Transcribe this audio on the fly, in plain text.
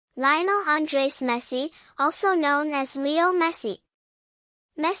Lionel Andres Messi, also known as Leo Messi.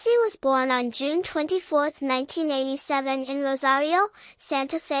 Messi was born on June 24, 1987 in Rosario,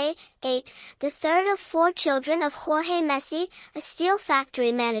 Santa Fe, the third of four children of Jorge Messi, a steel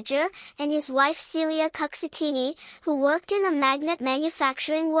factory manager, and his wife Celia Cuccittini, who worked in a magnet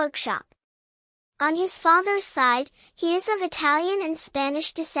manufacturing workshop. On his father's side, he is of Italian and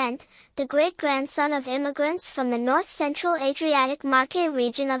Spanish descent, the great-grandson of immigrants from the north-central Adriatic Marche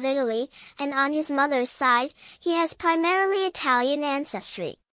region of Italy, and on his mother's side, he has primarily Italian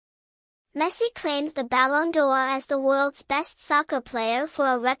ancestry. Messi claimed the Ballon d'Or as the world's best soccer player for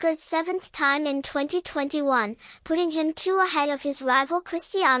a record seventh time in 2021, putting him two ahead of his rival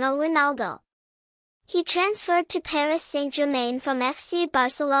Cristiano Ronaldo. He transferred to Paris Saint-Germain from FC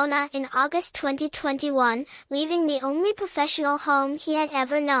Barcelona in August 2021, leaving the only professional home he had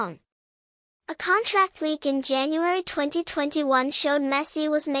ever known. A contract leak in January 2021 showed Messi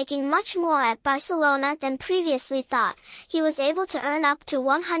was making much more at Barcelona than previously thought. He was able to earn up to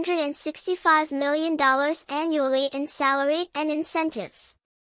 $165 million annually in salary and incentives.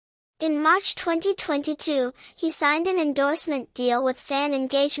 In March 2022, he signed an endorsement deal with fan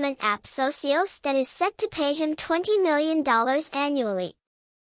engagement app Socios that is set to pay him $20 million annually.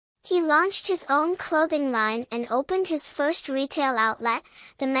 He launched his own clothing line and opened his first retail outlet,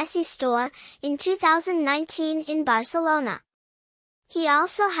 the Messi Store, in 2019 in Barcelona. He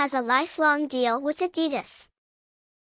also has a lifelong deal with Adidas.